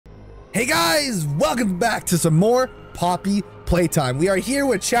Hey guys, welcome back to some more Poppy Playtime. We are here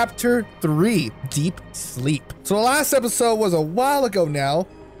with Chapter 3, Deep Sleep. So the last episode was a while ago now,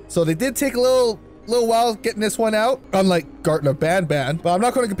 so they did take a little while getting this one out, unlike Gartner Ban, but I'm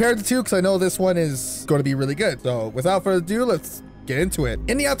not going to compare the two because I know this one is going to be really good. So without further ado, let's get into it.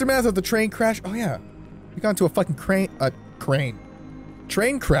 In the aftermath of the train crash, oh yeah, we got into a fucking train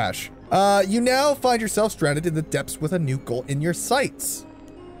crash. You now find yourself stranded in the depths with a new goal in your sights.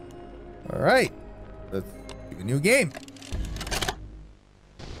 All right, let's pick a new game.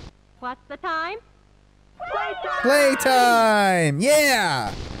 What's the time? Playtime! Playtime!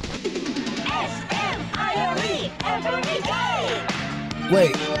 Yeah! S-M-I-L-E every day!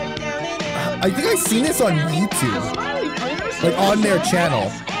 Wait, I think I've seen this on YouTube, like on their channel.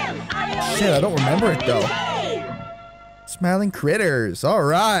 Shit, I don't remember it though. Smiling Critters, all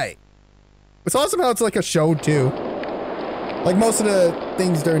right. It's awesome how it's like a show too. Like most of the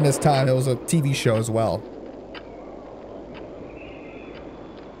things during this time, it was a TV show as well.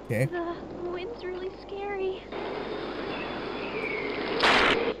 Okay. The wind's really scary.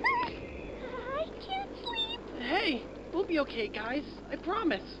 I can't sleep. Hey, we'll be okay, guys. I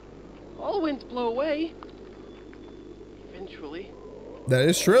promise. All winds blow away. Eventually. That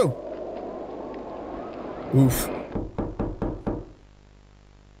is true. Oof.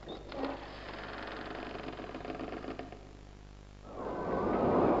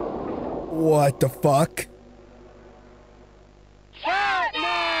 What the fuck?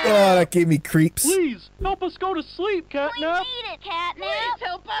 Catnap! Oh, that gave me creeps. Please, help us go to sleep, We Catnap! need it, Catnap. Please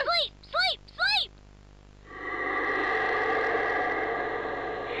help us! Sleep, sleep, sleep.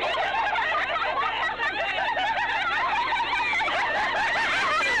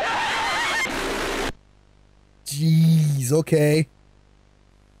 Jeez, okay.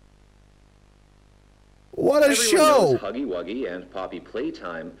 What a Everyone show! knows Huggy Wuggy and Poppy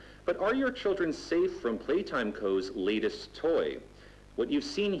Playtime, but are your children safe from Playtime Co.'s latest toy? What you've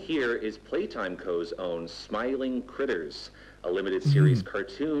seen here is Playtime Co.'s own Smiling Critters, a limited series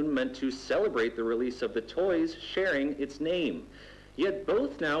cartoon meant to celebrate the release of the toys sharing its name. Yet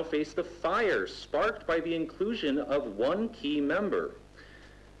both now face the fire sparked by the inclusion of one key member.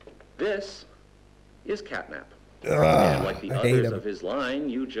 This is Catnap. And like the I hate others him. of his line,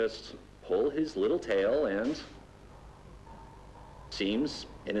 you just pull his little tail and seems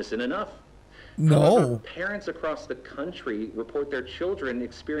innocent enough. However, No. parents across the country report their children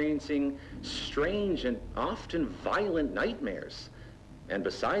experiencing strange and often violent nightmares. And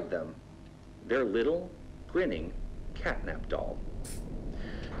beside them, their little, grinning Catnap doll.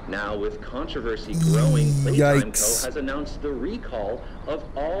 Now, with controversy growing, Playtime Co. Yikes. has announced the recall of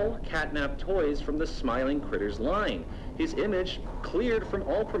all Catnap toys from the Smiling Critters line. His image cleared from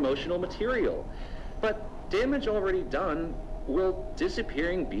all promotional material. But damage already done, will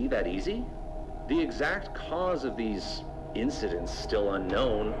disappearing be that easy? The exact cause of these incidents still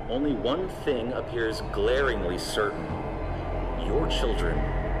unknown, only one thing appears glaringly certain. Your children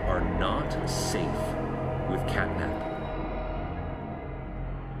are not safe with Catnap.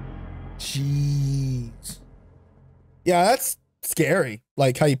 Jeez. Yeah, that's scary.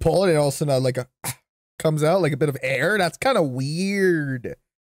 Like how you pull it and all of a sudden like a comes out like a bit of air. That's kind of weird.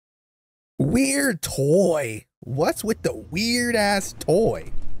 Weird toy. What's with the weird ass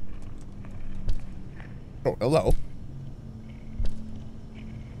toy? Oh, hello.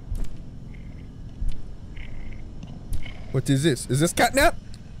 What is this? Is this Catnap?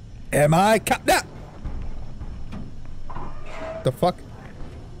 Am I Catnap? The fuck?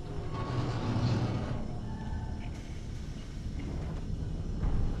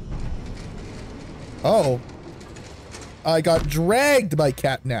 Oh. I got dragged by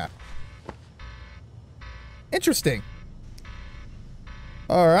Catnap. Interesting.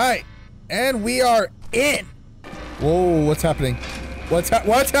 All right. And we are in. Whoa, what's happening? What's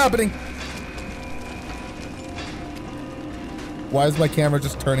happening? Why is my camera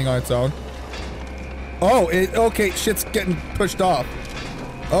just turning on its own? Oh, okay, shit's getting pushed off.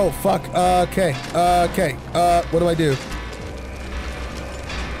 Oh, fuck. Okay. What do I do?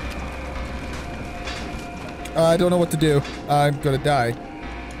 I don't know what to do. I'm gonna die.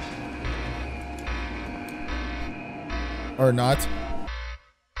 Or not.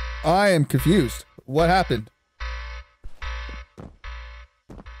 I am confused. What happened?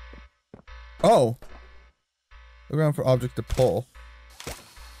 Oh. Look around for object to pull.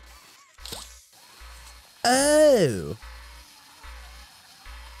 Oh.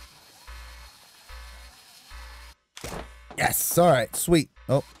 Yes. All right. Sweet.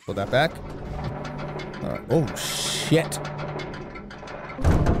 Oh, pull that back. All right. Oh, shit.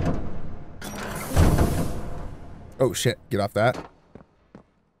 Oh shit, get off that.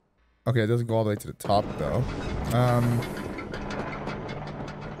 Okay, it doesn't go all the way to the top though.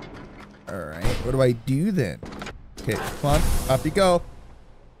 All right, what do I do then? Okay, come on, up you go.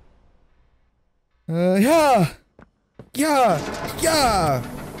 Yeah.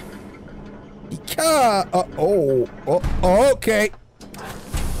 Okay.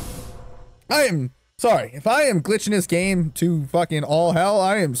 I am sorry. If I am glitching this game to fucking all hell,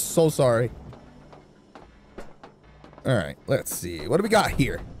 I am so sorry. All right, let's see. What do we got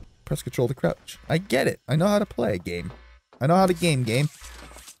here? Press control to crouch. I get it. I know how to play a game. I know how to game.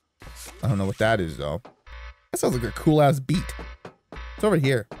 I don't know what that is though. That sounds like a cool ass beat. It's over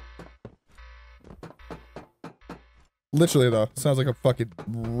here. Literally though, sounds like a fucking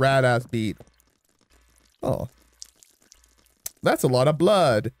rad ass beat. Oh. That's a lot of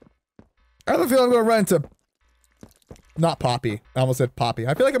blood. I have a feeling I'm gonna run into... Not Poppy. I almost said Poppy.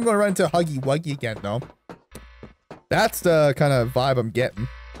 I feel like I'm gonna run into Huggy Wuggy again though. That's the kind of vibe I'm getting.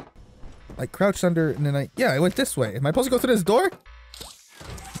 I crouched under and then yeah, I went this way. Am I supposed to go through this door?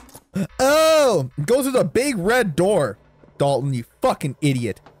 Oh, it goes through the big red door. Dalton, you fucking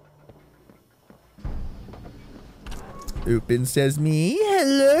idiot. Open says me.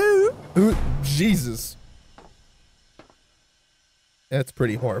 Hello. Ooh, Jesus. That's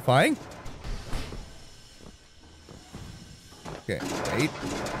pretty horrifying. Okay, wait.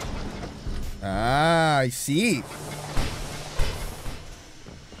 Ah, I see.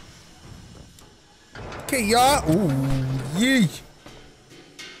 Okay, yeah. Ooh, yee.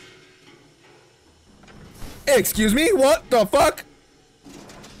 Excuse me? What the fuck?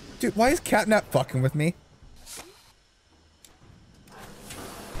 Dude, why is Catnap fucking with me?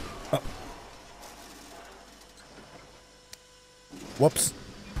 Oh. Whoops.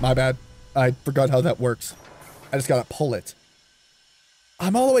 My bad. I forgot how that works. I just gotta pull it.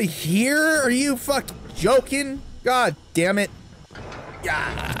 I'm all the way here? Are you fucking joking? God damn it.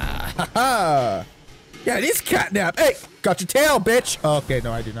 Yeah. Haha. Yeah, it is Catnap. Hey, got your tail, bitch. Okay,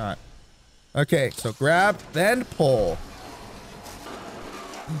 no, I do not. Okay, so grab, then pull.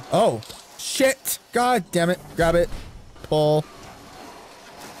 Oh, shit. God damn it. Grab it. Pull.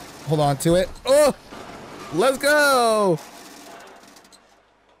 Hold on to it. Oh, let's go.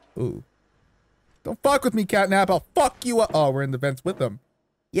 Ooh. Don't fuck with me, Catnap. I'll fuck you up. Oh, we're in the vents with him.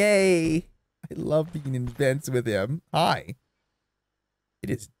 Yay. I love being in vents with him. Hi. It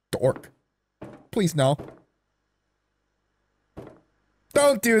is dork. Please, no.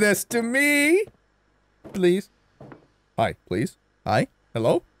 Don't do this to me. Please. Hi, please. Hi.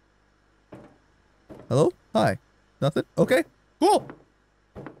 Hello? Hello? Hi. Nothing? Okay. Cool.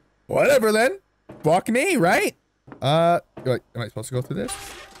 Whatever then. Fuck me, right? Wait, am I supposed to go through this?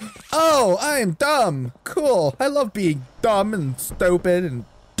 Oh, I am dumb. Cool. I love being dumb and stupid and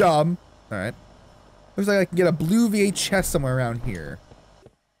dumb. Alright. Looks like I can get a blue VHS somewhere around here.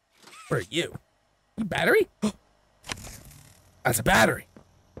 Where are you? You battery? That's a battery.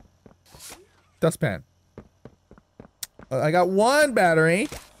 Dustpan. I got one battery.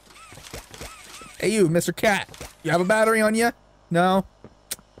 Hey you, Mr. Cat. You have a battery on you? No?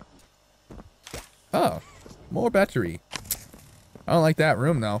 Oh, more battery. I don't like that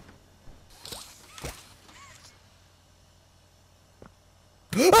room though.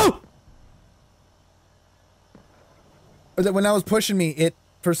 Oh! When I was pushing me, it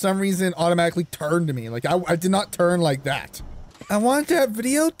for some reason automatically turned to me. Like I did not turn like that. I want that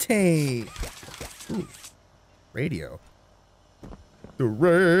videotape. Ooh. Radio. The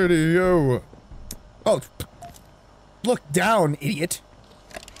radio. Oh, look down, idiot.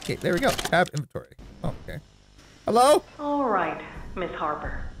 Okay, there we go. Tab inventory. Oh, okay. Hello? All right, Miss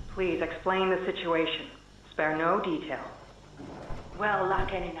Harper. Please explain the situation. Spare no detail. Well,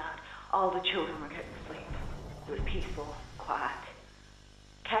 like any night, all the children were getting sleep. It was peaceful, quiet.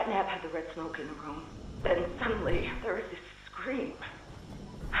 Catnap had the red smoke in the room. Then suddenly, there was this scream.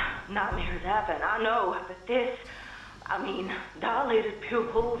 Nightmares happen, I know, but this, I mean, dilated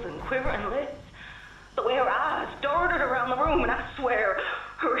pupils and quivering lips. The way her eyes darted around the room, and I swear,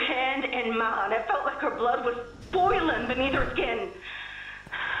 her hand in mine, it felt like her blood was boiling beneath her skin.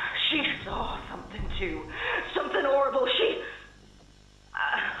 She saw something too, something horrible.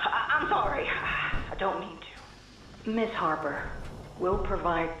 I'm sorry, I don't mean to. Miss Harper, we'll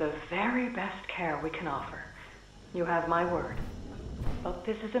provide the very best care we can offer. You have my word. But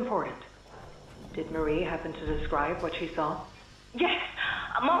this is important. Did Marie happen to describe what she saw? Yes,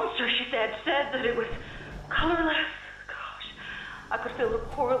 a monster, she said that it was colorless. Gosh, I could feel her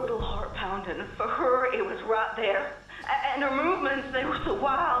poor little heart pounding. For her, it was right there. And her movements, they were so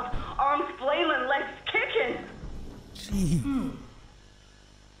wild. Arms flailing, legs kicking. Gee.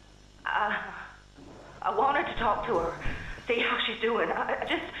 I wanted to talk to her, see how she's doing.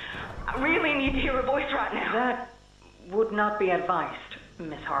 I really need to hear her voice right now. That would not be advised,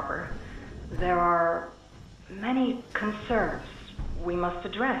 Miss Harper. There are many concerns we must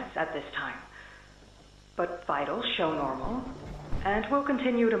address at this time. But vitals show normal, and we'll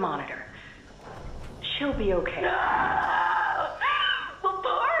continue to monitor. She'll be okay. No! Well,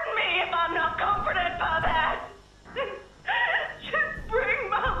 pardon me if I'm not comforted by that. Just bring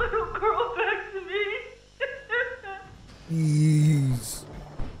my little girl back to me. Jeez.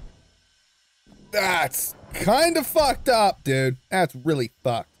 That's kind of fucked up, dude. That's really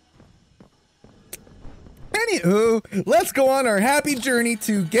fucked. Anywho, let's go on our happy journey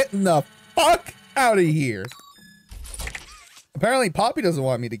to getting the fuck out of here. Apparently Poppy doesn't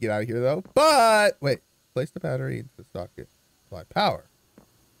want me to get out of here though. But wait, place the battery into the socket. Apply power.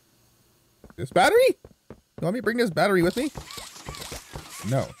 This battery? You want me to bring this battery with me?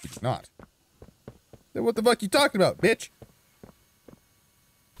 No, it's not. Then what the fuck you talking about, bitch?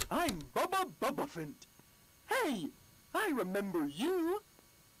 I'm Bubba Bubbaphant. Hey, I remember you.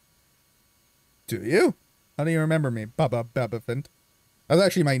 Do you? How do you remember me, Bubba Bubbaphant? That's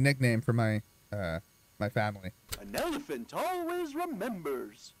actually my nickname for my my family. An elephant always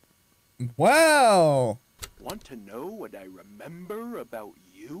remembers. Wow. Want to know what I remember about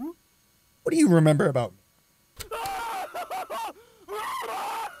you? What do you remember about me?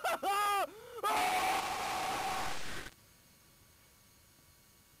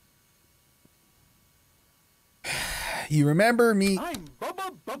 You remember me? I'm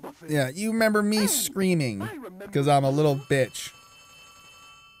Bubba Bubbaphant. Yeah, you remember me screaming because I'm a little bitch.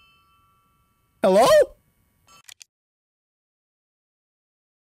 Hello?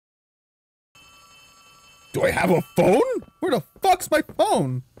 Do I have a phone? Where the fuck's my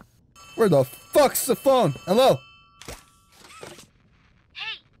phone? Where the fuck's the phone? Hello?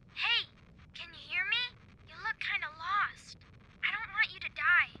 Hey, can you hear me? You look kind of lost. I don't want you to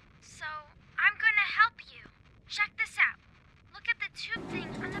die, so I'm gonna help you. Check this out. Look at the tube thing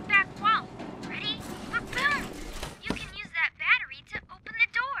on the back wall. Ready? Boom! You can use that battery to open the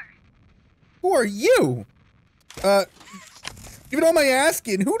door. Who are you? If you don't mind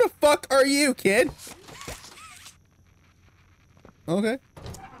asking, who the fuck are you, kid? Okay.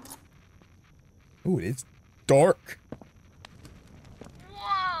 Ooh, it's dark.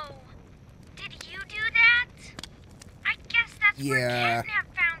 Whoa! Did you do that? I guess that's where Yeah. Catnap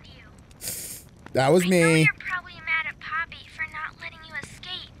found you. That was I know me. you're probably mad at Poppy for not letting you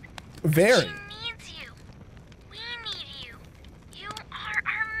escape. Very. She needs you. We need you. You are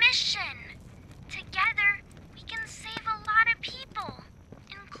our mission. Together, we can save a lot of people,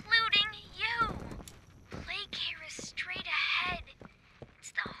 including you. Playcare is straight ahead.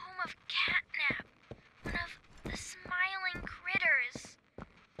 It's the home of Catnap, one of the smiling critters.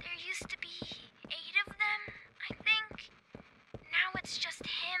 There used to be 8 of them, I think. Now it's just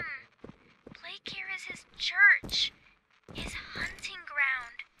him. Playcare is his church, his hunting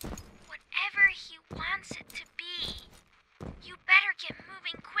ground, whatever he wants it to be. You better get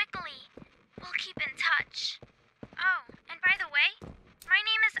moving quickly. We'll keep in touch. Oh, and by the way, my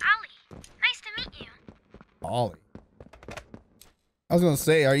name is Ollie. Nice to meet you. Ollie. I was gonna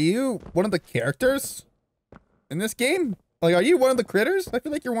say, are you one of the characters in this game? Like, are you one of the critters? I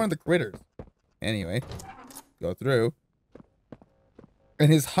feel like you're one of the critters. Anyway, go through.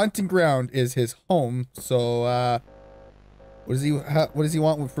 And his hunting ground is his home. So, what does he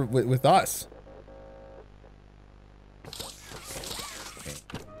want with us? Okay.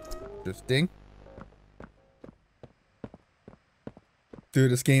 Interesting.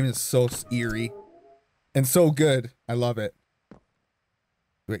 Dude, this game is so eerie and so good. I love it.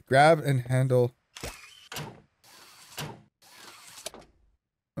 Wait, grab and handle.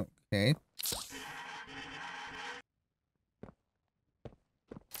 Okay.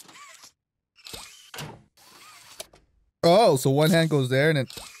 Oh, so one hand goes there and then...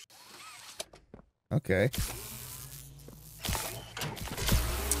 Okay.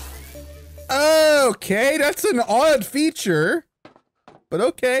 Okay, that's an odd feature. But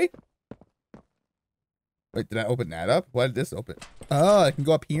okay. Wait, did I open that up? Why did this open? Oh, I can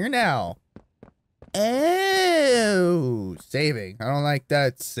go up here now. Oh, saving. I don't like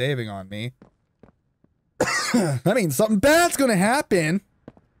that it's saving on me. That means something bad's gonna happen.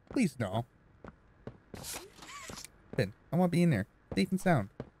 Please no. I want to be in there. Safe and sound.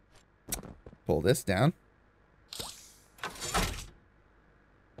 Pull this down.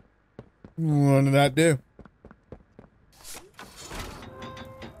 What did that do?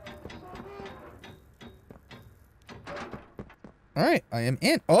 All right, I am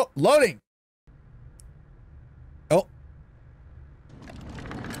in. Oh, loading. Oh.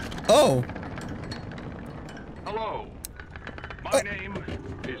 Oh. Hello. My name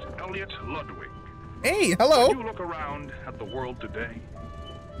is Elliot Elliot Ludwig. Hey, hello. When you look around at the world today,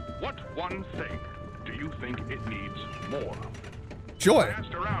 what one thing do you think it needs more of? Joy. I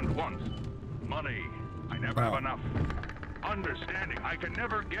asked around once. Money. I never have enough. Understanding. I can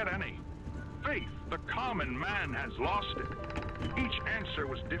never get any. Faith. The common man has lost it. Each answer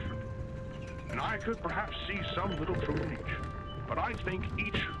was different. And I could perhaps see some little truth in each. But I think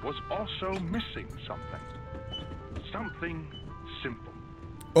each was also missing something. Something simple.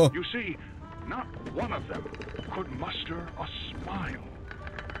 Oh. You see, not one of them could muster a smile.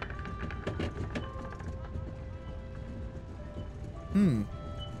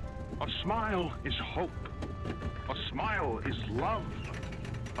 A smile is hope. A smile is love.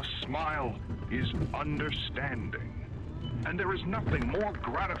 A smile is understanding. And there is nothing more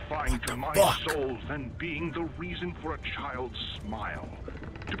gratifying to my soul than being the reason for a child's smile.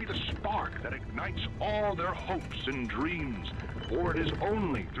 To be the spark that ignites all their hopes and dreams. For it is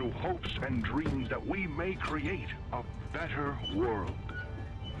only through hopes and dreams that we may create a better world.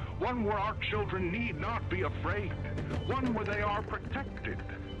 One where our children need not be afraid. One where they are protected.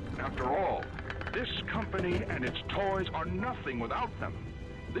 After all, this company and its toys are nothing without them.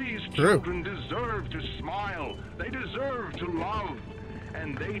 These children deserve to smile. They deserve to love.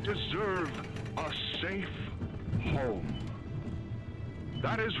 And they deserve a safe home.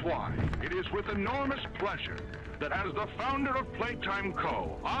 That is why it is with enormous pleasure that as the founder of Playtime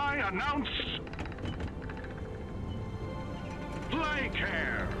Co., I announce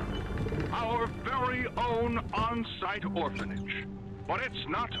Playcare, our very own on-site orphanage. But it's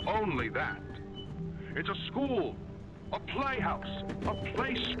not only that. It's a school, a playhouse, a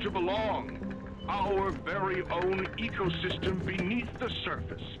place to belong. Our very own ecosystem beneath the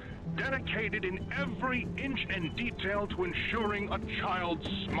surface, dedicated in every inch and detail to ensuring a child's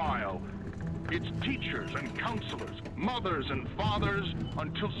smile. Its teachers and counselors, mothers and fathers,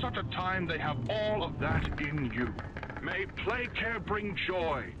 until such a time they have all of that in you. May Playcare bring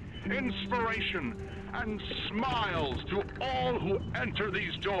joy, inspiration, and smiles to all who enter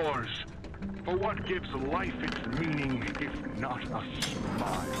these doors. For what gives life its meaning if not a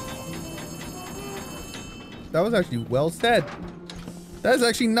smile? That was actually well said. That's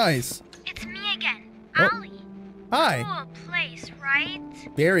actually nice. It's me again, Oh. Ollie. Hi. Cool place, right?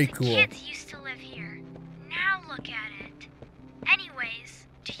 Very The cool. kids used to live here. Now look at it. Anyways,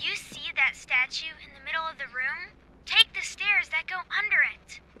 do you see that statue in the middle of the room? Take the stairs that go under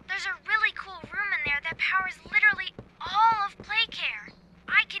it. There's a really cool room in there that powers literally all of Playcare.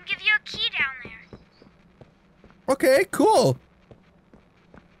 I can give you a key down there. Okay, cool.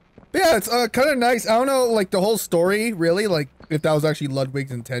 Yeah, it's kind of nice. I don't know, like, the whole story, really, like, if that was actually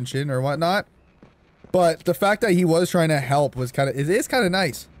Ludwig's intention or whatnot. But the fact that he was trying to help was kind of, it is kind of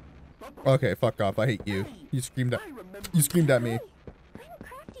nice. Okay, fuck off. I hate you. You screamed at me. I'm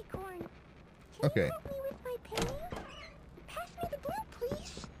Crafty Corn. Can Okay. you help me with my painting? Pass me the glue,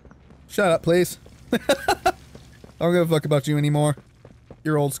 please. Shut up, please. I don't give a fuck about you anymore.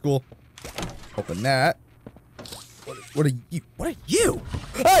 You're old school. Open that. What are you? What are you?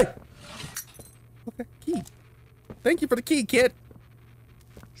 Hey! Okay, key. Thank you for the key, kid.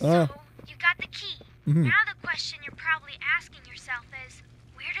 So, you got the key. Mhm. Now the question you're probably asking yourself is,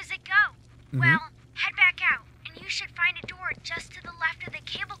 where does it go? Well, head back out, and you should find a door just to the left of the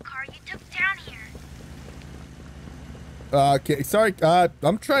cable car you took down here. Okay, sorry.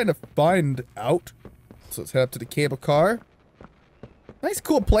 I'm trying to find out. So let's head up to the cable car. Nice,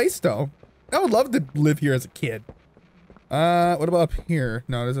 cool place, though. I would love to live here as a kid. What about up here?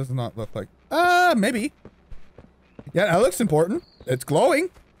 No, this does not look like... maybe. Yeah, that looks important. It's glowing.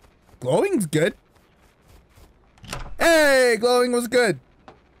 Glowing's good. Hey, glowing was good.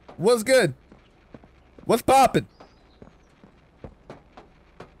 Was good. What's popping?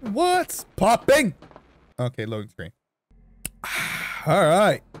 What's popping? Okay, loading screen. All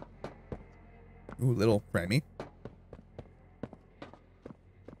right. Ooh, little Remy.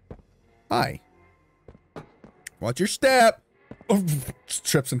 Hi. Watch your step. Oh,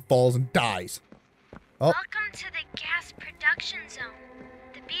 trips and falls and dies. Oh. Welcome to the gas production zone,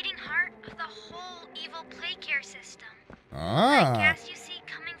 the beating heart of the whole evil Playcare system. The gas you see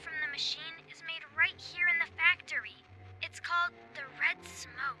coming from the machine is made right here in the factory. It's called the red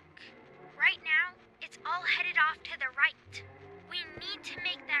smoke. Right now, it's all headed off to the right. We need to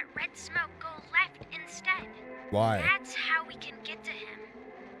make that red smoke go left instead. Why? That's how we can get to him.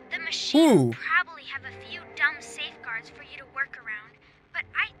 The machine will probably have a few dumb safeguards for you to work around, but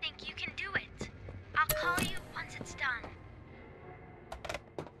I think you can do it. I'll call you once it's done.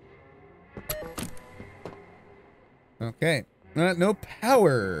 Okay. No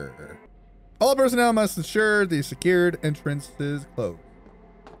power. All personnel must ensure the secured entrance is closed.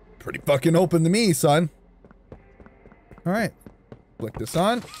 Pretty fucking open to me, son. All right. Flick this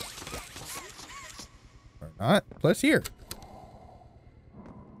on. Or not. Plus here.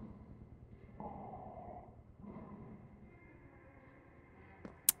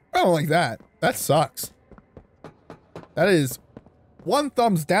 I don't like that. That sucks. That is one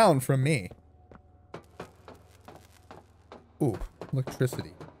thumbs down from me. Ooh,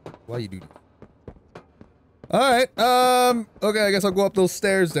 electricity. Why you do that? Alright, okay, I guess I'll go up those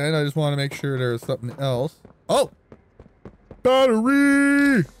stairs then. I just want to make sure there's something else. Oh!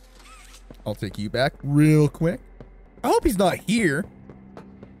 Battery! I'll take you back real quick. I hope he's not here.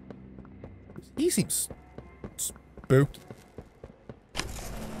 He seems spooky.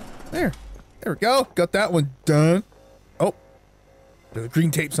 There we go. Got that one done. Oh, there's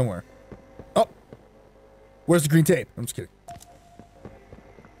green tape somewhere. Oh, where's the green tape? I'm just kidding. All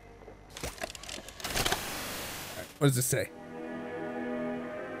right, what does this say?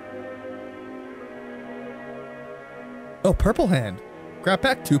 Oh, purple hand. Grab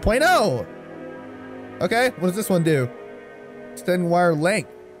pack 2.0. Okay, what does this one do? Extend wire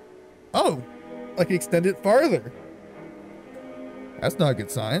length. Oh, I can extend it farther. That's not a good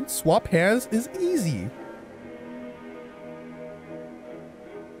sign. Swap hands is easy.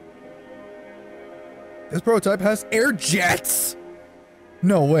 This prototype has air jets.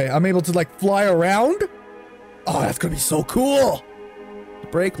 No way. I'm able to like fly around? Oh, that's gonna be so cool.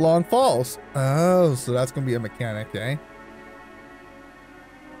 Break long falls. Oh, so that's gonna be a mechanic, eh?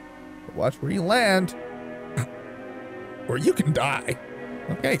 But watch where you land. Or you can die.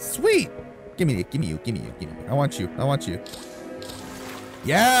 Okay, sweet. Give me you. I want you.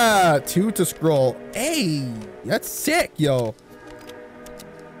 Yeah, 2 to scroll. Hey, that's sick, yo.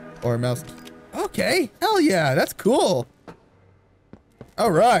 Or mouse. Okay, hell yeah, that's cool. All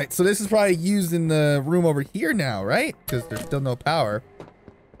right, so this is probably used in the room over here now, right? Because there's still no power.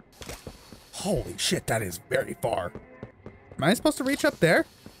 Holy shit, that is very far. Am I supposed to reach up there?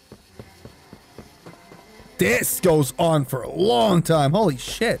 This goes on for a long time. Holy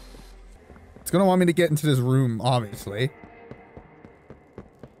shit. It's gonna want me to get into this room, obviously.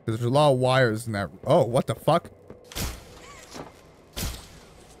 There's a lot of wires in that. Oh, what the fuck?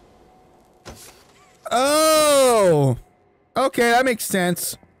 Oh! Okay, that makes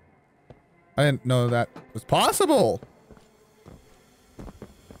sense. I didn't know that was possible.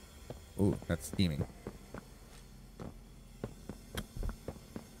 Ooh, that's steaming.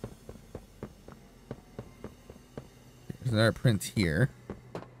 There's another print here.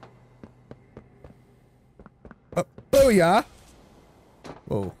 Oh yeah.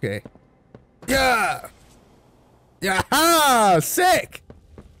 Okay. Yeah! Yeah! Sick!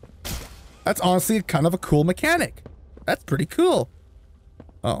 That's honestly kind of a cool mechanic. That's pretty cool.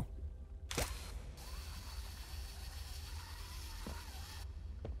 Oh.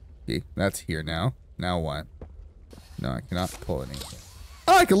 See, that's here now. Now what? No, I cannot pull anything.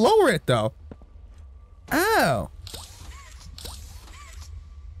 Oh, I can lower it though. Oh.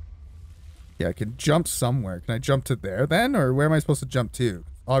 Yeah, I can jump somewhere. Can I jump to there then? Or where am I supposed to jump to?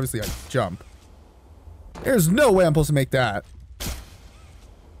 Obviously, I can jump. There's no way I'm supposed to make that.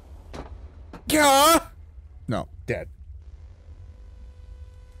 Yeah! No, dead.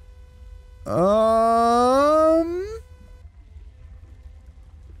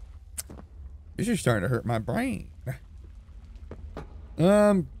 This is starting to hurt my brain.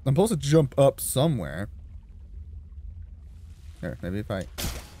 I'm supposed to jump up somewhere. Here, maybe if I...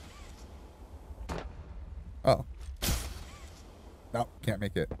 Oh. No, can't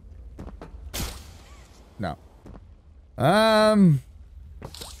make it. No. Can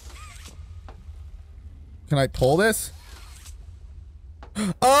I pull this?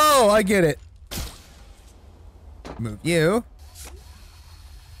 Oh, I get it. Move you.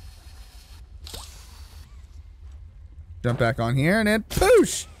 Jump back on here and then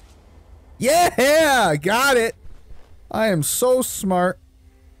poosh. Yeah, got it. I am so smart.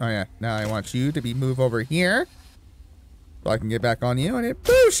 Oh yeah, now I want you to be move over here. So I can get back on you and then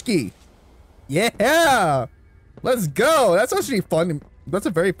pooshki. Yeah. Let's go. That's actually fun. That's a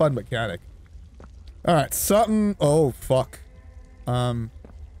very fun mechanic. All right, something. Oh fuck. Am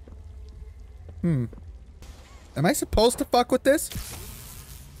I supposed to fuck with this?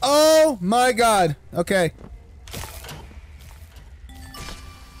 Oh my god. Okay.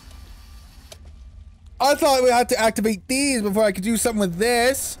 I thought we had to activate these before I could do something with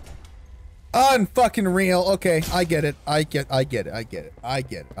this. Unfucking real. Okay, I get it. I get it. Okay,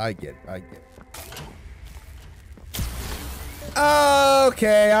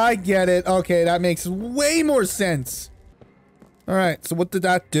 I get it. Okay, that makes way more sense. Alright, so what did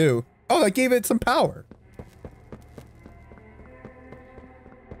that do? Oh, that gave it some power.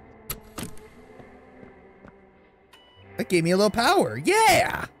 gave me a little power.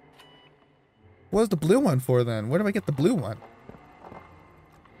 Yeah! What was the blue one for then? Where do I get the blue one?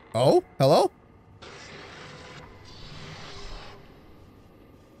 Oh, hello?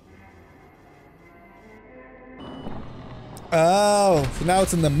 Oh, so now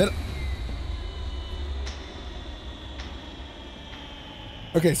it's in the middle.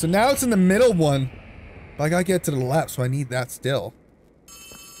 Okay, so now it's in the middle one. But I gotta get to the left, so I need that still.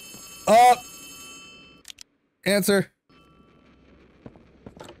 Answer.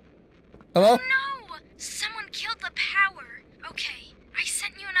 Hello? Oh no! Someone killed the power. Okay, I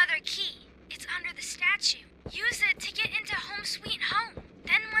sent you another key. It's under the statue. Use it to get into Home Sweet Home.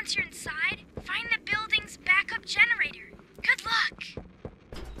 Then once you're inside, find the building's backup generator. Good luck.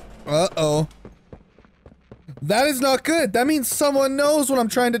 Uh-oh. That is not good. That means someone knows what I'm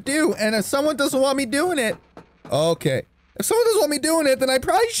trying to do. And if someone doesn't want me doing it... Okay. If someone doesn't want me doing it, then I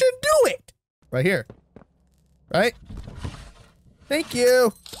probably should do it. Right here. Right? Thank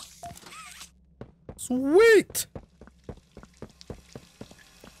you. Sweet.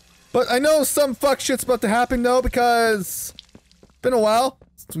 But I know some fuck shit's about to happen though, because... It's been a while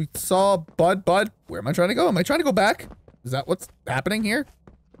since we saw Bud. Where am I trying to go? Am I trying to go back? Is that what's happening here?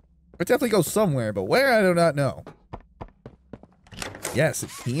 I definitely go somewhere, but where I do not know. Yes,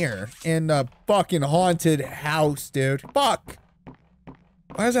 it's here. In a fucking haunted house, dude. Fuck.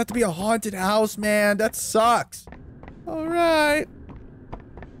 Why does it have to be a haunted house, man? That sucks. Alright.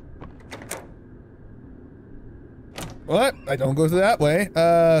 What? I don't go that way.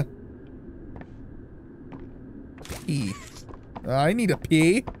 Pee. I need a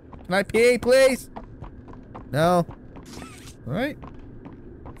pee. Can I pee, please? No. Alright.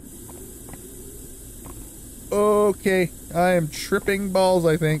 Okay. I am tripping balls,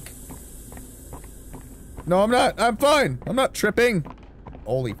 I think. No, I'm not. I'm fine. I'm not tripping.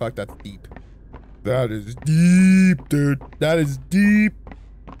 Holy fuck, that's deep. That is deep, dude. That is deep.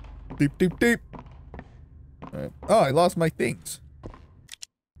 Deep, deep, deep. Alright. Oh, I lost my things.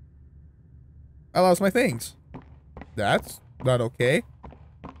 I lost my things. That's not okay.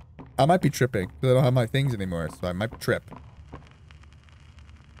 I might be tripping because I don't have my things anymore, so I might trip.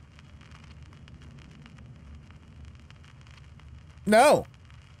 No!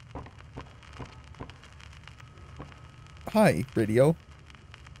 Hi, radio.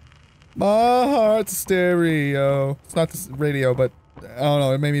 My heart's stereo. It's not this radio, but I don't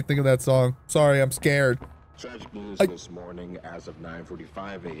know, it made me think of that song. Sorry, I'm scared. Tragic news this morning. As of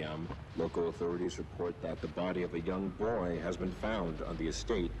 9:45 a.m., local authorities report that the body of a young boy has been found on the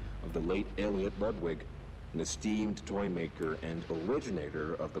estate of the late Elliot Ludwig, an esteemed toy maker and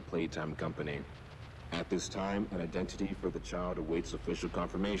originator of the Playtime company. At this time, an identity for the child awaits official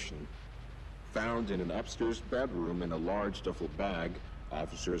confirmation. Found in an upstairs bedroom in a large duffel bag,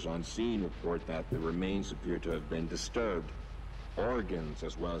 officers on scene report that the remains appear to have been disturbed. Organs,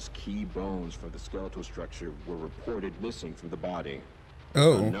 as well as key bones for the skeletal structure, were reported missing from the body.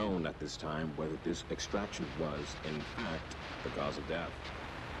 Oh. It's unknown at this time whether this extraction was, in fact, the cause of death.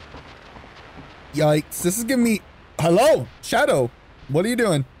 Yikes. This is giving me... Hello? Shadow. What are you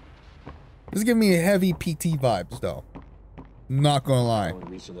doing? This is giving me heavy PT vibes, though. Not gonna lie. In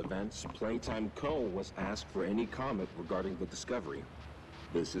recent events, Playtime Co. was asked for any comment regarding the discovery.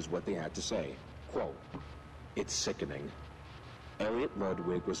 This is what they had to say. Quote, "It's sickening. Elliot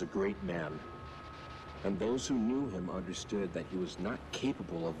Ludwig was a great man, and those who knew him understood that he was not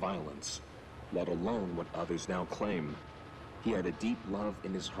capable of violence, let alone what others now claim. He had a deep love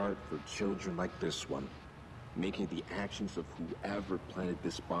in his heart for children like this one, making the actions of whoever planted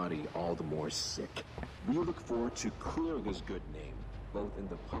this body all the more sick. We look forward to clearing his good name, both in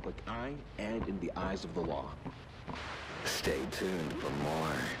the public eye and in the eyes of the law. Stay tuned for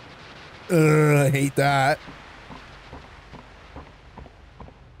more." I hate that.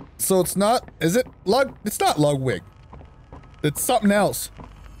 So it's not, is it Lug? It's not Ludwig. It's something else.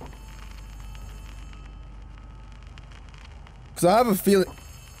 Because I have a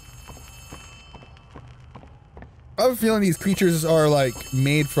feeling these creatures are like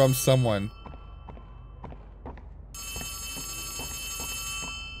made from someone.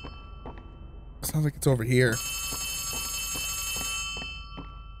 Sounds like it's over here.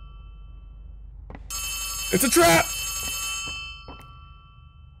 It's a trap!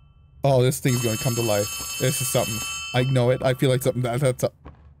 Oh, this thing's gonna come to life. This is something. I know it. I feel like something that's up.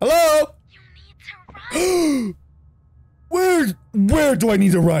 Hello? You need to run. Where do I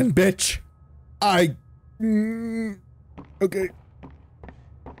need to run, bitch? Okay.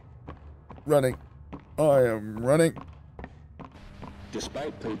 Running. I am running.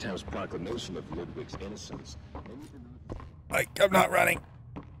 Despite Playtime's proclamation of Ludwig's innocence, I'm not running.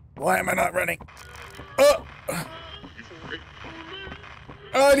 Why am I not running? Oh!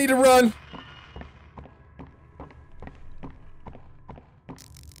 Oh, I need to run.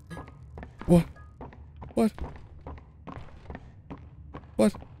 What? What?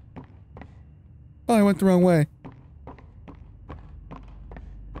 What? Oh, I went the wrong way.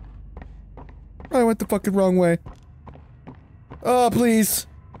 I went the fucking wrong way. Oh, please.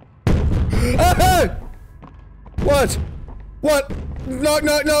 Ah! What? What? No,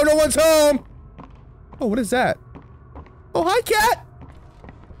 no one's home. Oh, what is that? Oh, hi, cat.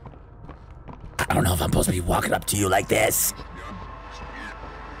 I don't know if I'm supposed to be walking up to you like this.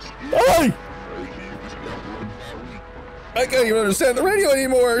 Hey! I can't even understand the radio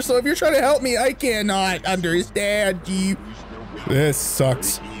anymore, so if you're trying to help me, I cannot understand you. This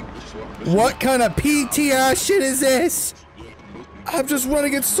sucks. What kind of PT ass shit is this? I'm just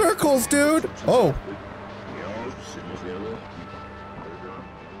running in circles, dude. Oh.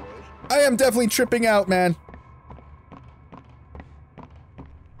 I am definitely tripping out, man.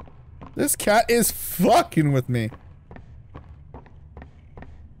 This cat is fucking with me.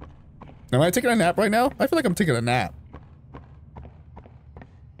 Am I taking a nap right now? I feel like I'm taking a nap.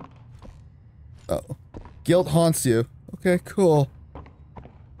 Oh. Guilt haunts you. Okay, cool.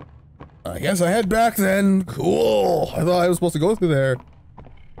 I guess I head back then. Cool. I thought I was supposed to go through there.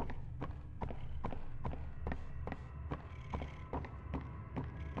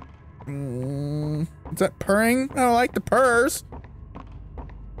 Is that purring? I don't like the purrs.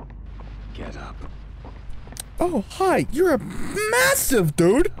 Get up. Oh, hi. You're a massive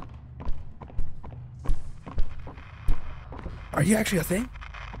dude. Are you actually a thing?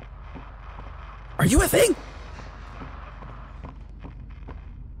 Are you a thing?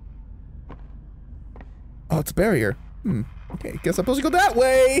 Oh, it's a barrier. Okay, guess I'm supposed to go that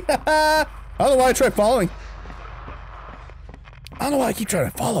way. I don't know why I tried following. I don't know why I keep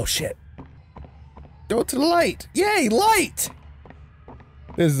trying to follow shit. Go to the light. Yay, light!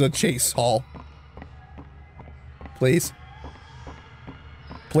 This is a chase hall. Please.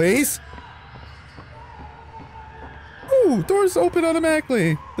 Please? Ooh, doors open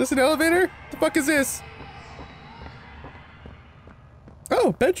automatically. This an elevator? The fuck is this?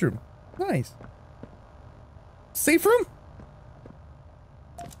 Oh, bedroom. Nice. Safe room?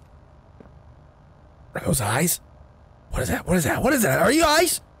 Are those eyes? What is that? What is that? What is that? Are you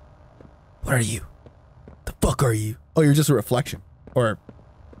eyes? What are you? The fuck are you? Oh, you're just a reflection. Or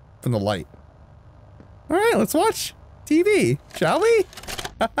from the light. Alright, let's watch TV, shall we?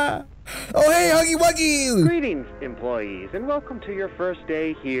 Oh, hey, Huggy Wuggy! Greetings, employees, and welcome to your first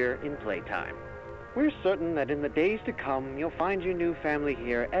day here in Playtime. We're certain that in the days to come, you'll find your new family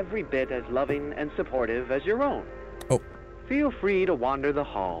here every bit as loving and supportive as your own. Oh. Feel free to wander the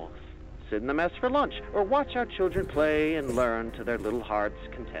halls, sit in the mess for lunch, or watch our children play and learn to their little hearts'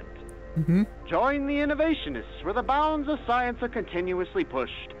 content. Join the innovationists where the bounds of science are continuously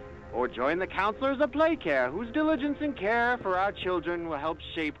pushed. Or join the counselors of Playcare whose diligence and care for our children will help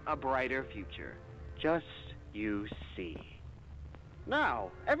shape a brighter future. Just you see.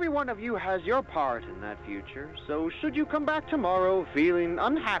 Now, every one of you has your part in that future, so should you come back tomorrow feeling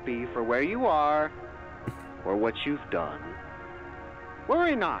unhappy for where you are or what you've done,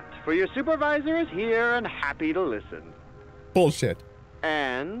 worry not, for your supervisor is here and happy to listen. Bullshit.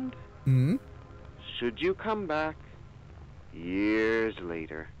 And should you come back years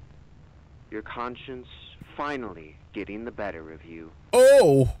later, your conscience finally getting the better of you.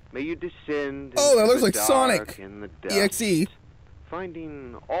 Oh! May you descend oh, that into looks the like dark Sonic. and the dust, EXE.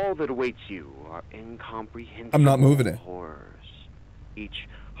 finding all that awaits you are incomprehensible I'm not moving it. horrors, each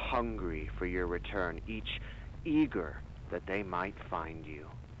hungry for your return, each eager that they might find you.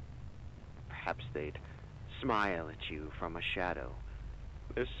 Perhaps they'd smile at you from a shadow,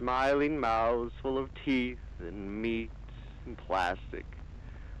 their smiling mouths full of teeth and meat and plastic,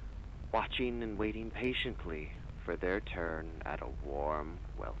 watching and waiting patiently for their turn at a warm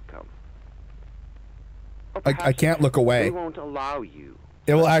welcome. I can't look away. They won't allow you.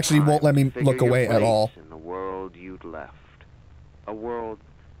 It will actually won't let me look away at all. In the world you'd left, a world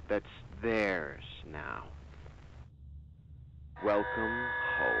that's theirs now. Welcome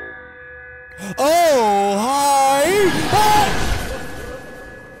home. Oh, hi! Ah!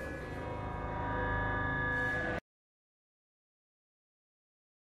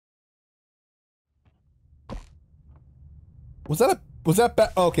 Was that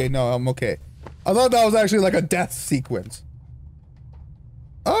bad? Okay, no, I'm okay. I thought that was actually like a death sequence.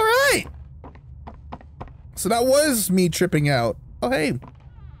 Alright! So that was me tripping out. Oh, hey.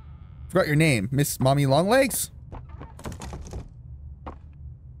 Forgot your name. Miss Mommy Longlegs?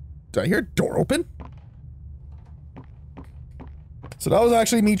 Did I hear a door open? So that was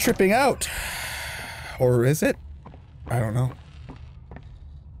actually me tripping out. Or is it? I don't know.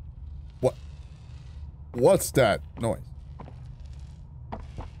 What's that noise?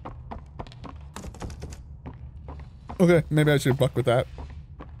 Okay, maybe I should buck with that.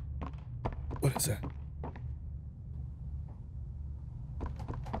 What is that?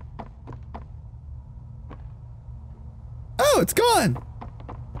 Oh, it's gone!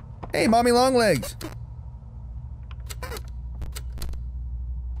 Hey, mommy long legs.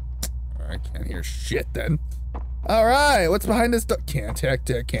 I can't hear shit then. Alright, what's behind this door? Can't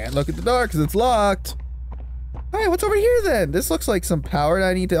look at the door because it's locked. Alright, what's over here then? This looks like some power that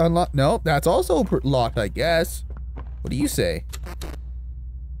I need to unlock. Nope, that's also locked, I guess. What do you say?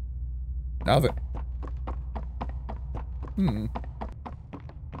 Nothing.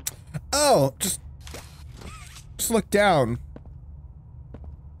 Oh, just look down.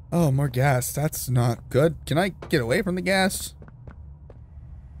 Oh, more gas. That's not good. Can I get away from the gas?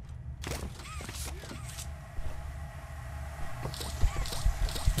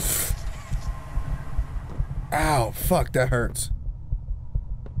 Ow, fuck, that hurts.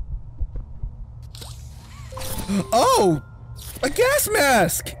 Oh! A gas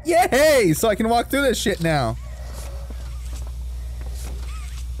mask! Yay! So I can walk through this shit now.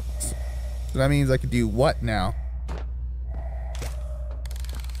 So that means I can do what now?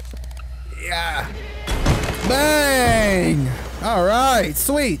 Yeah! Bang! Alright,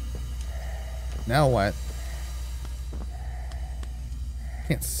 sweet! Now what?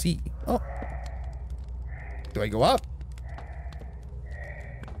 Can't see. Oh. Do I go up?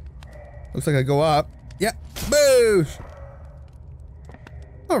 Looks like I go up. Yeah. Boosh!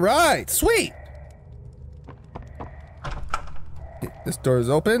 Alright, sweet! This door is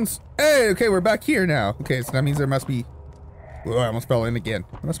open. Hey, okay, we're back here now. Okay, so that means there must be... Whoa, I almost fell in again.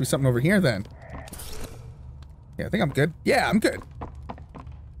 There must be something over here then. Yeah, I think I'm good. Yeah, I'm good.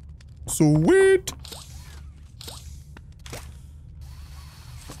 Sweet!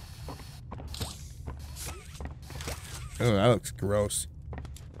 Oh, that looks gross.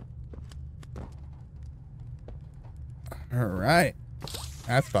 Alright.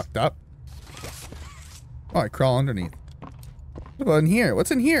 That's fucked up. Oh, I crawl underneath. What about in here?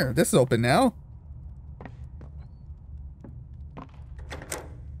 What's in here? This is open now.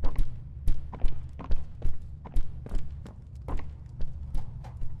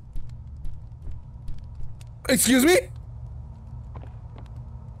 Excuse me?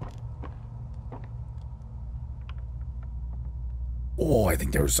 Oh, I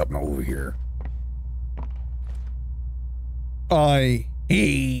think there was something over here. I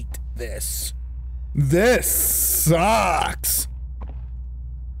hate this. This sucks.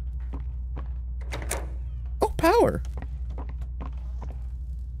 Oh, power.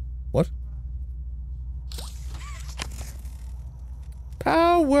 What?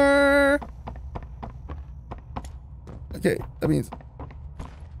 Power. Okay, that means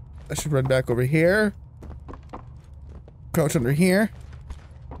I should run back over here. Crouch under here.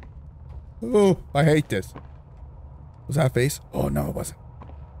 Oh, I hate this. Was that a face? Oh, no, it wasn't.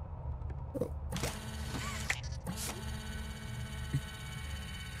 Oh.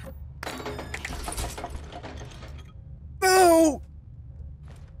 No!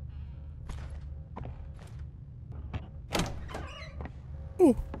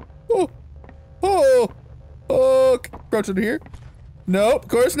 Oh, oh, oh, oh, crouch under here. Nope, of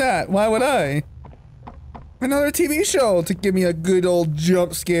course not. Why would I? Another TV show to give me a good old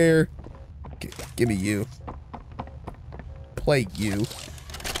jump scare. Give me you. Play you.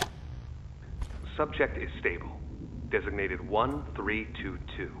 Subject is stable. Designated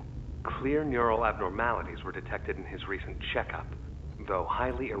 1322. Clear neural abnormalities were detected in his recent checkup. Though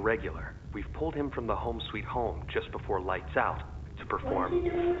highly irregular, we've pulled him from the home sweet home just before lights out to perform... What is he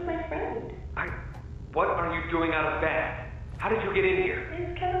doing with my friend? What are you doing out of bed? How did you get in here?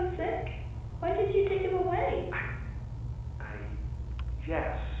 Is Kevin sick? Why did you take him away?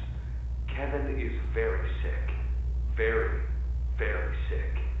 Yes. Kevin is very sick. Very, very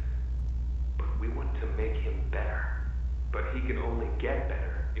sick. But we want to make him better. But he can only get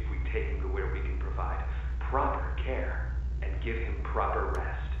better if we take him to where we can provide proper care and give him proper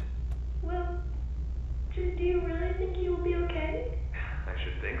rest. Well, do you really think he will be okay? I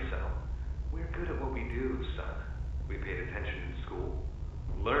should think so. We're good at what we do, son. We paid attention in school,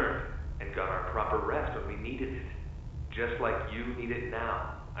 learned, and got our proper rest when we needed it. Just like you need it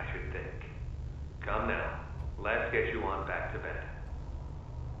now, I should think. Come now, let's get you on back to bed.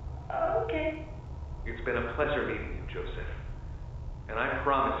 Okay. It's been a pleasure meeting you, Joseph. And I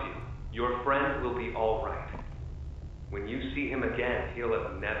promise you, your friend will be all right. When you see him again, he'll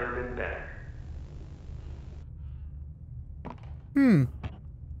have never been better.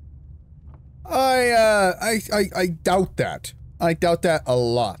 I doubt that. I doubt that a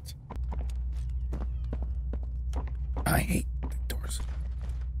lot. I hate doors.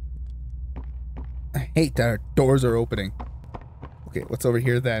 I hate that our doors are opening. Okay, what's over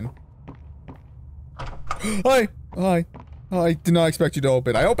here then? Hi! Hi. I did not expect you to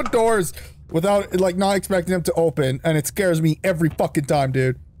open. I open doors without, like, not expecting them to open, and it scares me every fucking time,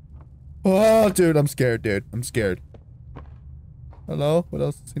 dude. Oh, dude, I'm scared, dude. I'm scared. Hello? What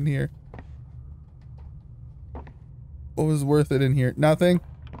else is in here? What was worth it in here? Nothing?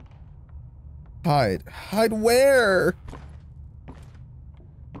 Hide. Hide where?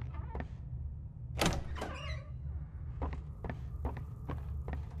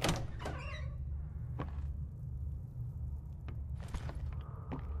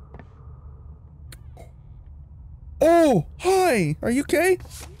 Oh, hi. Are you okay?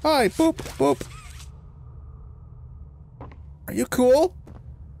 Hi. Boop, boop. Are you cool?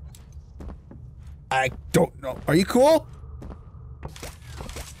 I don't know. Are you cool?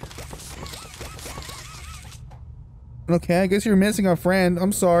 Okay, I guess you're missing a friend.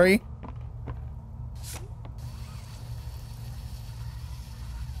 I'm sorry.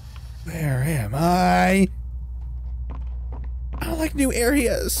 Where am I? I don't like new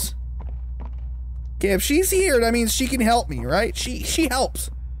areas. Okay, if she's here, that means she can help me, right? She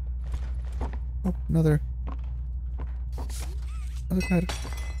helps. Oh, another side.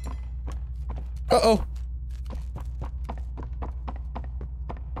 Uh-oh.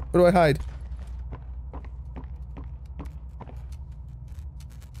 Where do I hide?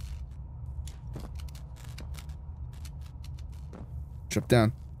 Jump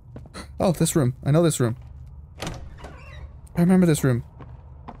down. Oh, this room. I know this room. I remember this room.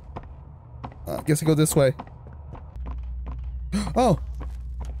 I guess I go this way. Oh!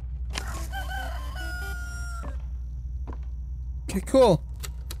 Okay, cool.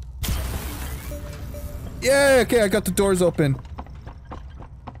 Yeah, okay, I got the doors open.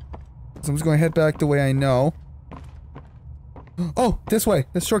 So I'm just going to head back the way I know. Oh, this way.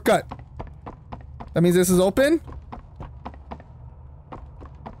 This shortcut. That means this is open?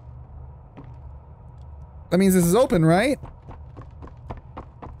 That means this is open, right?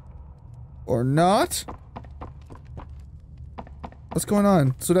 Or not? What's going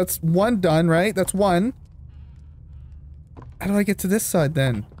on? So that's one done, right? That's one. How do I get to this side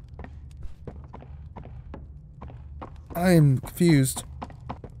then? I'm confused.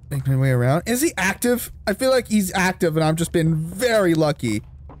 Make my way around. Is he active? I feel like he's active and I've just been very lucky.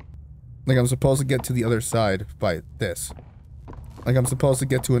 Like I'm supposed to get to the other side by this. Like I'm supposed to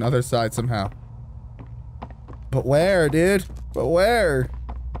get to another side somehow. But where, dude? But where?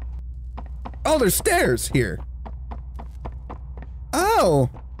 Oh, there's stairs here. Oh!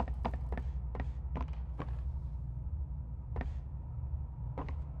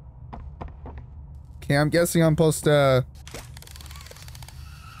 Okay, I'm guessing I'm supposed to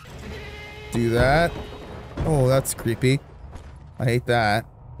do that. Oh, that's creepy. I hate that.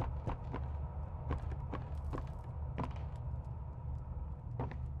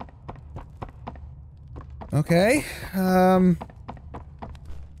 Okay,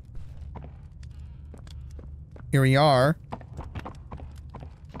 here we are.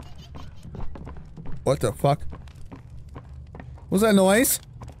 What the fuck? What was that noise?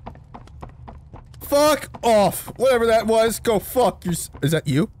 Fuck off! Whatever that was, go fuck your- Is that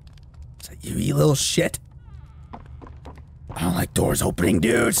you? Is that you, you little shit? I don't like doors opening,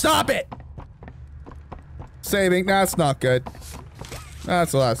 dude! Stop it! Saving, that's not good.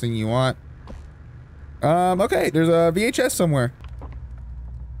 That's the last thing you want. Okay, there's a VHS somewhere.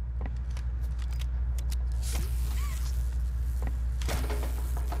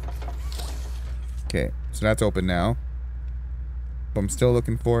 Okay, so that's open now. But I'm still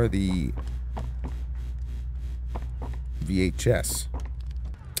looking for the VHS.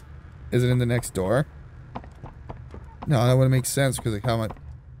 Is it in the next door? No, that wouldn't make sense because like how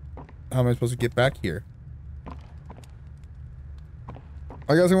am I supposed to get back here?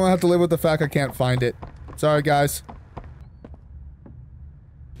 I guess I'm gonna have to live with the fact I can't find it. Sorry, guys.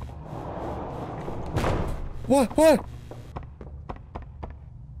 What? What?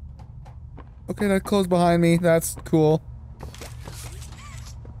 Okay, that closed behind me. That's cool.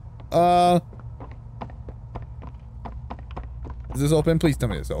 Is this open? Please tell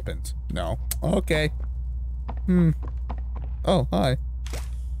me this opens. No. Okay. Oh, hi.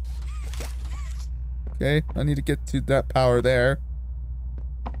 Okay, I need to get to that power there.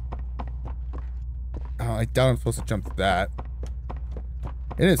 Oh, I doubt I'm supposed to jump to that.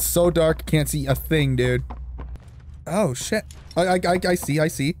 It is so dark, I can't see a thing, dude. Oh, shit. I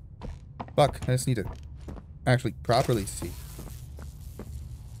see. Fuck, I just need to actually properly see.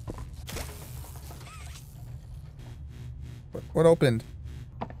 What opened?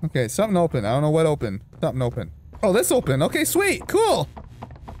 Okay, something opened. I don't know what opened. Something opened. Oh, this open. Okay, sweet. Cool.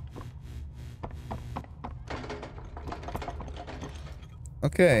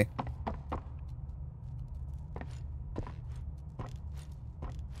 Okay.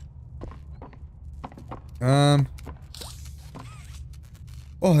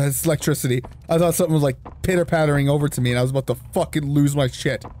 Oh, that's electricity. I thought something was like pitter-pattering over to me and I was about to fucking lose my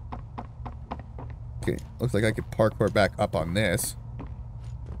shit. Okay, looks like I could parkour back up on this.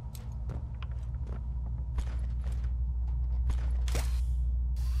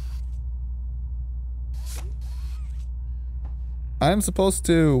 I'm supposed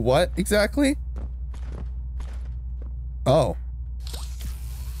to what exactly? Oh.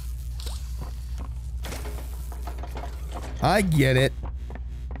 I get it.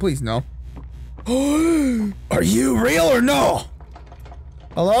 Please no. Are you real or no?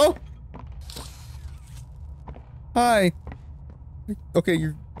 Hello? Hi. Okay,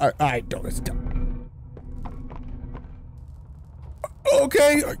 you're... I don't understand.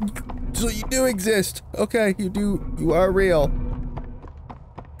 Okay, so you do exist. Okay, you are real.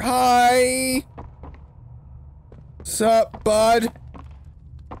 Hi. Sup, bud?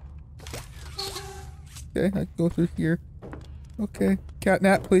 Okay, I can go through here. Okay,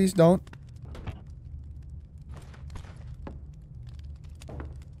 Catnap, please don't.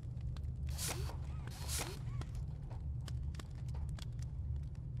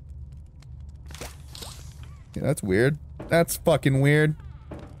 Yeah, that's weird. That's fucking weird.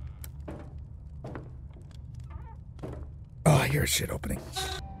 Oh, I hear shit opening.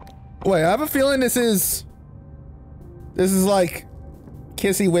 Wait, I have a feeling this is like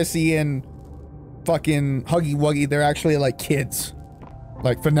Kissy Wissy and fucking Huggy Wuggy. They're actually like kids.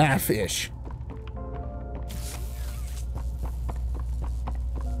 Like FNAF-ish.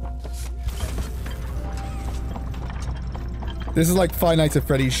 This is like Five Nights at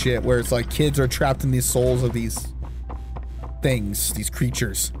Freddy's shit, where it's like kids are trapped in these souls of these things, these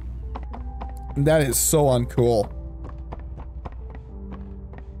creatures. And that is so uncool.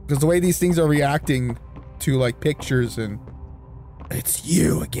 Because the way these things are reacting to like pictures and... It's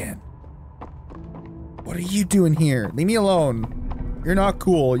you again. What are you doing here? Leave me alone. You're not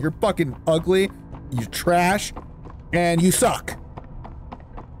cool. You're fucking ugly. You're trash. And you suck.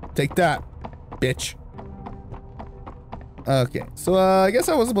 Take that, bitch. Okay, so I guess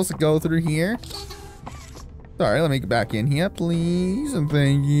I was supposed to go through here. Sorry, let me get back in here, please, and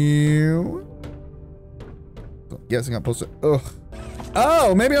thank you. So, guessing I'm supposed to, ugh.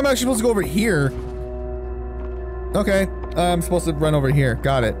 Oh, maybe I'm actually supposed to go over here. Okay, I'm supposed to run over here,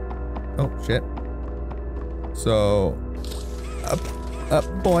 got it. Oh, shit. So, up,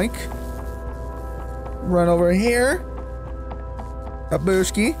 boink. Run over here. Up,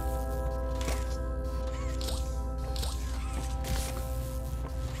 booshki.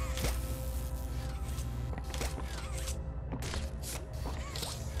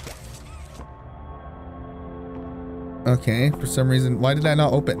 Okay, for some reason, why did I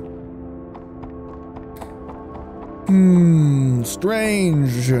not open?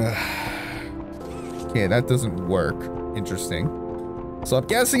 Strange. Okay, that doesn't work. Interesting. So I'm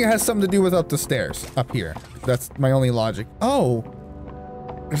guessing it has something to do with up the stairs, up here. That's my only logic. Oh,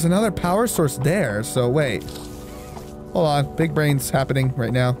 there's another power source there, so wait. Hold on, big brain's happening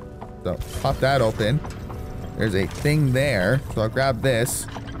right now. So pop that open. There's a thing there, so I'll grab this.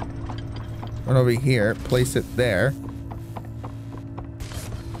 Run over here, place it there.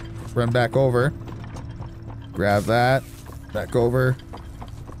 Run back over. Grab that. Back over.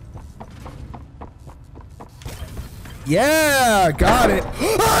 Yeah! Got it!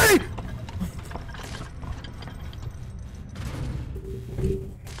 Hey!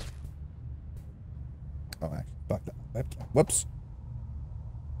 Oh, actually, fuck that webcam. Whoops.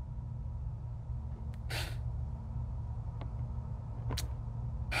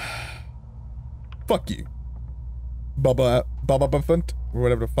 Fuck you. Bubba Buffant, or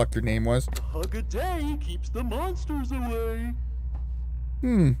whatever the fuck your name was. Hug a day keeps the monsters away.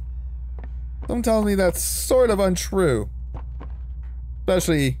 Someone tells me that's sort of untrue.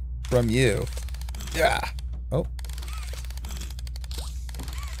 Especially from you. Yeah. Oh.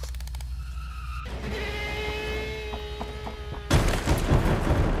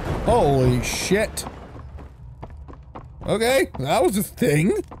 Holy shit. Okay, that was a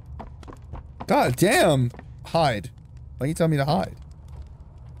thing. God damn. Hide. Why you tell me to hide?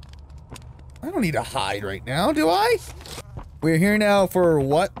 I don't need to hide right now, do I? We're here now for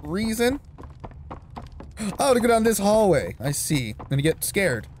what reason? Oh, to go down this hallway. I see. I'm gonna get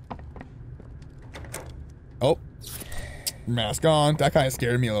scared. Oh. Mask on. That kind of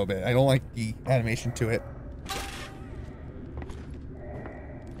scared me a little bit. I don't like the animation to it.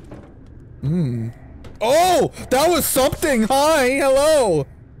 Oh, that was something. Hi, hello.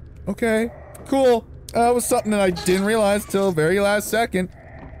 Okay, cool. That was something that I didn't realize till very last second.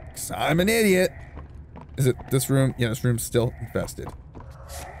 'Cause I'm an idiot. Is it this room? Yeah, this room's still infested.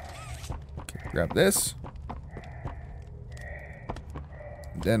 Okay, grab this.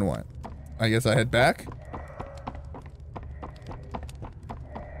 Then what? I guess I head back.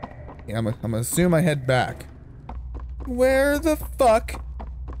 Yeah, I'm gonna assume I head back. Where the fuck?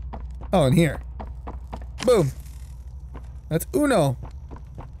 Oh, in here. Boom. That's Uno.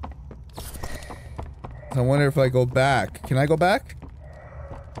 I wonder if I go back. Can I go back?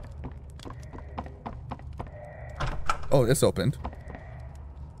 Oh, this opened.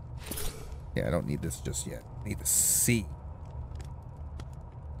 Yeah, I don't need this just yet. I need the C.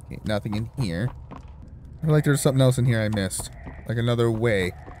 Okay, nothing in here. I feel like there's something else in here I missed. Like another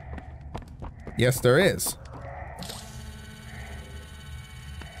way. Yes, there is.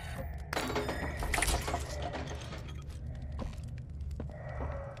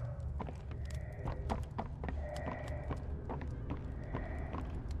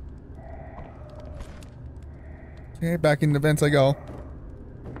 Okay, back in the vents I go.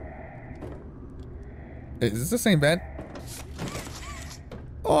 Is this the same vent?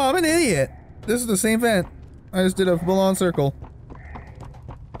 Oh, I'm an idiot. This is the same vent. I just did a full-on circle.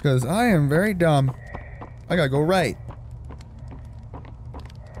 Because I am very dumb. I gotta go right.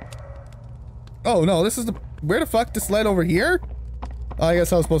 Oh, no, this is the... Where the fuck? This led over here? Oh, I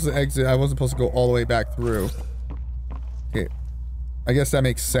guess I was supposed to exit. I wasn't supposed to go all the way back through. Okay. I guess that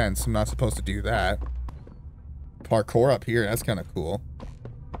makes sense. I'm not supposed to do that. Parkour up here. That's kind of cool.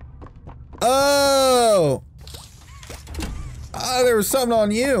 Oh! There was something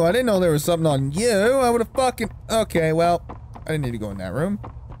on you. I didn't know there was something on you. I would have fucking... Okay, well, I didn't need to go in that room.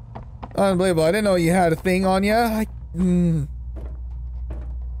 Unbelievable. I didn't know you had a thing on you.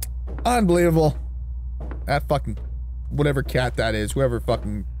 Unbelievable. That fucking... Whatever cat that is. Whoever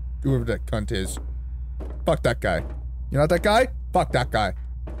that cunt is. Fuck that guy. You not that guy? Fuck that guy.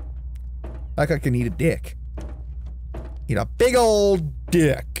 That guy can eat a dick. Eat a big old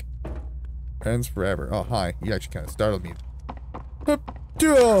dick. Friends forever. Oh, hi. You actually kind of startled me.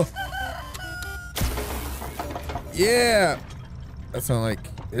 Yeah. That sounded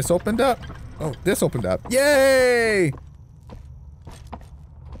like this opened up. Oh, this opened up. Yay!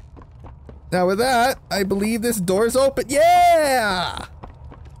 Now with that, I believe this door is open. Yeah!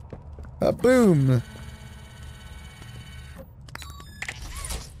 Boom.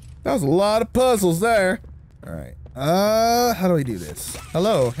 That was a lot of puzzles there. All right. How do we do this?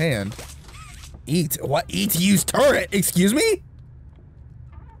 Hello, hand. Eat. What? Eat to use turret. Excuse me?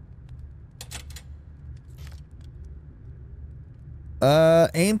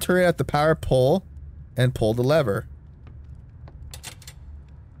 Aim turret at the power pole and pull the lever.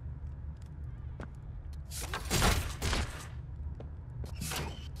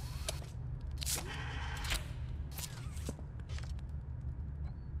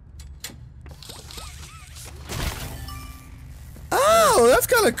 Oh, that's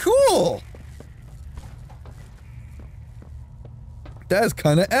kind of cool. That is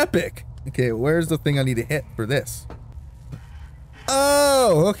kind of epic. Okay, where's the thing I need to hit for this?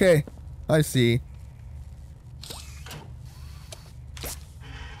 Oh, okay. I see.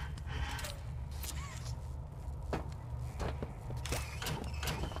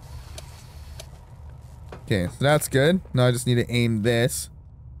 Okay, so that's good. Now I just need to aim this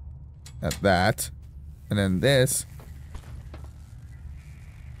at that. And then this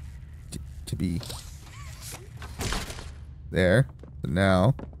to be there. So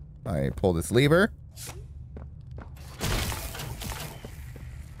now I pull this lever.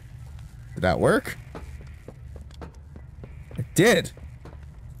 Did that work? It did.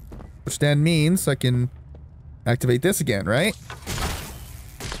 Which then means I can activate this again, right?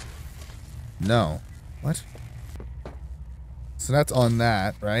 No. What? So that's on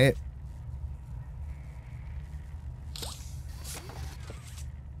that, right?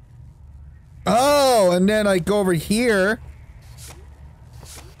 Oh, and then I go over here.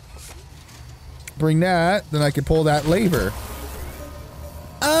 Bring that, then I can pull that lever.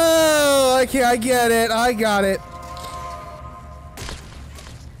 Oh, okay, I get it. I got it.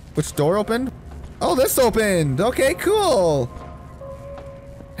 Which door opened? Oh, this opened. Okay, cool.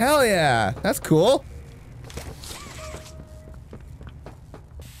 Hell yeah. That's cool.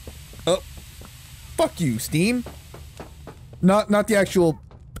 Oh. Fuck you, Steam. Not the actual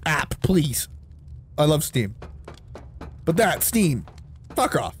app, please. I love Steam. But that, Steam.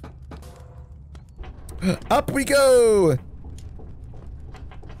 Fuck off. Up we go.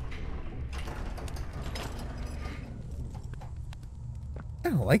 I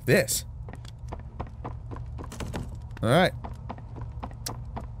don't like this. Alright.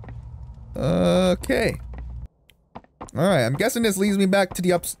 Okay. Alright, I'm guessing this leads me back to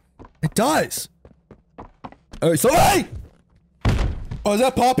the ups. It does! Alright, so hey! Oh, is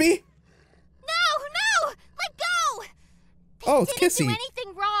that Poppy? No! Let go! Oh, it's They didn't Kissy. do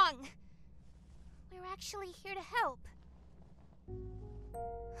anything wrong. We're actually here to help.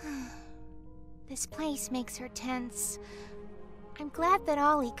 This place makes her tense. I'm glad that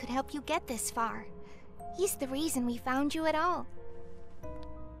Ollie could help you get this far. He's the reason we found you at all.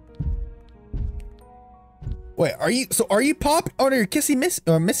 Wait, are you Pop? Oh no, you're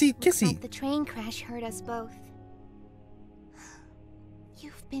Missy Kissy. Like the train crash hurt us both.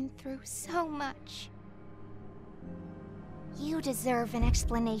 You've been through so much. You deserve an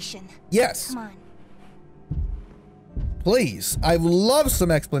explanation. Yes. Come on. Please, I would love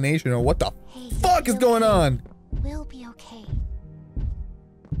some explanation on what the fuck is going on. We'll be okay.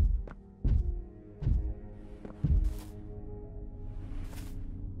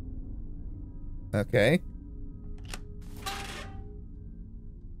 Okay.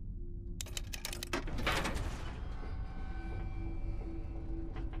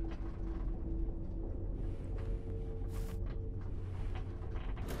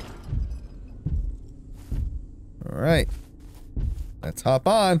 All right. Let's hop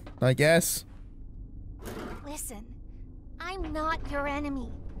on, I guess. Listen, I'm not your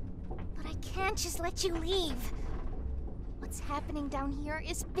enemy, but I can't just let you leave. What's happening down here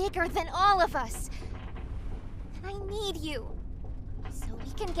is bigger than all of us. And I need you, so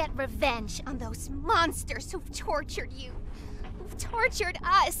we can get revenge on those monsters who've tortured you, who've tortured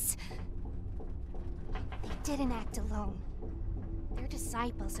us. They didn't act alone. They're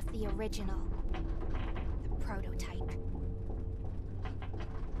disciples of the original, the prototype.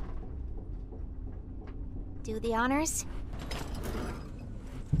 Do the honors?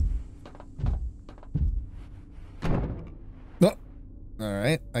 Oh.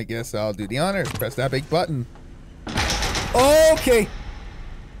 Alright, I guess I'll do the honors. Press that big button. Okay.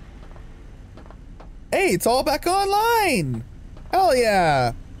 Hey, it's all back online. Hell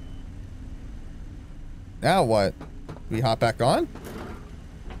yeah. Now what? We hop back on?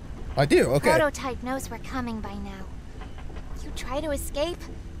 I do, okay. Prototype knows we're coming by now. You try to escape,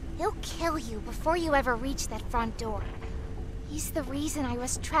 he'll kill you before you ever reach that front door. He's the reason I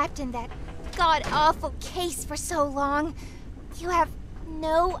was trapped in that god-awful case for so long. You have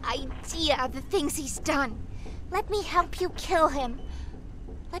no idea the things he's done. Let me help you kill him.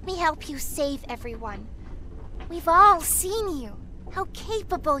 Let me help you save everyone. We've all seen you, how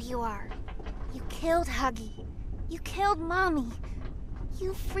capable you are. You killed Huggy. You killed Mommy.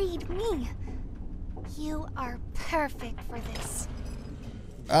 You freed me. You are perfect for this.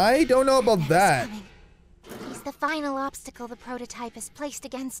 I don't know about that. He's the final obstacle the prototype has placed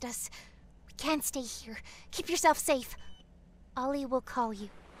against us. We can't stay here. Keep yourself safe. Ollie will call you.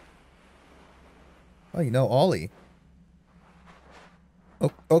 Oh, you know Ollie.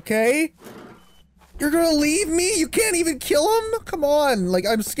 Okay. You're gonna leave me? You can't even kill him? Come on. Like,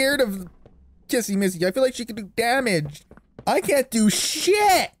 I'm scared of Kissy Missy. I feel like she can do damage. I can't do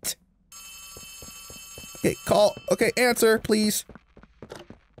shit. Okay, call. Okay, answer, please.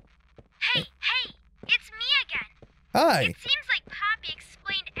 Hey, it's me again. Hi. It seems like Poppy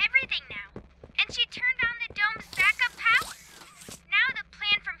explained everything now, and she turned on the dome's backup power. Now the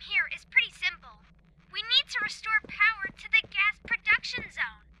plan from here is pretty simple. We need to restore power to the gas production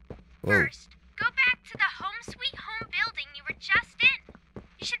zone. Whoa. First, go back to the Home Sweet Home building you were just in.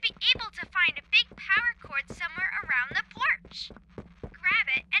 You should be able to find a big power cord somewhere around the porch. Grab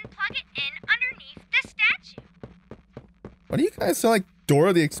it and plug it in underneath the statue. Why do you guys sound like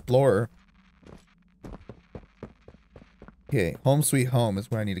Dora the Explorer? Okay, Home Sweet Home is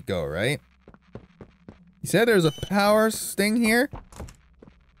where I need to go, right? You said there's a power thing here?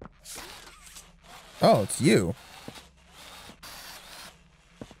 Oh, it's you.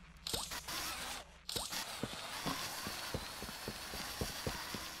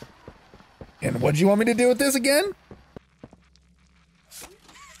 And what do you want me to do with this again?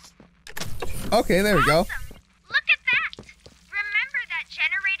 Okay, there we go. Look at that! Remember that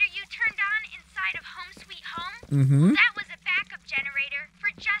generator you turned on inside of Home Sweet Home? Mm-hmm. That was a backup generator for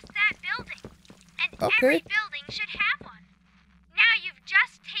just that building. And Okay. every building should have one. Now you've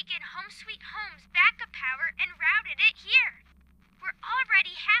just taken Home Sweet Home's backup power and routed it here. We're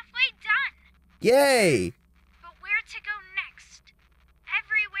already halfway done. Yay! But where to go next?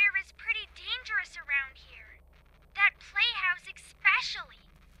 Everywhere is pretty dangerous around here. That playhouse especially.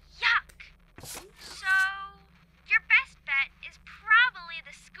 Yuck! So, your best bet is probably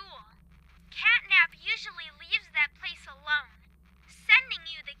the school. Catnap usually leaves that place alone. Sending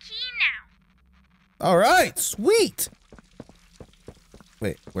you the key now. All right, sweet.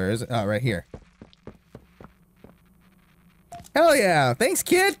 Wait, where is it? Oh, right here. Hell yeah. Thanks,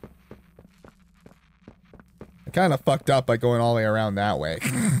 kid. I kind of fucked up by going all the way around that way.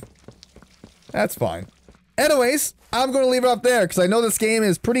 That's fine. Anyways, I'm going to leave it up there because I know this game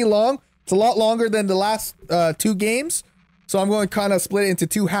is pretty long. It's a lot longer than the last 2 games. So I'm going to kind of split it into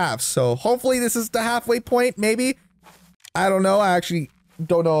 2 halves. So hopefully this is the halfway point, maybe. I don't know. I actually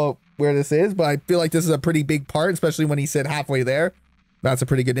don't know where this is, but I feel like this is a pretty big part, especially when he said halfway there. That's a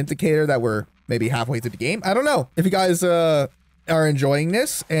pretty good indicator that we're maybe halfway through the game. I don't know. If you guys are enjoying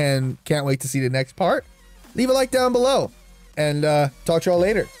this and can't wait to see the next part, leave a like down below. And talk to y'all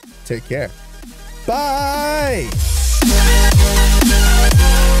later. Take care. Bye!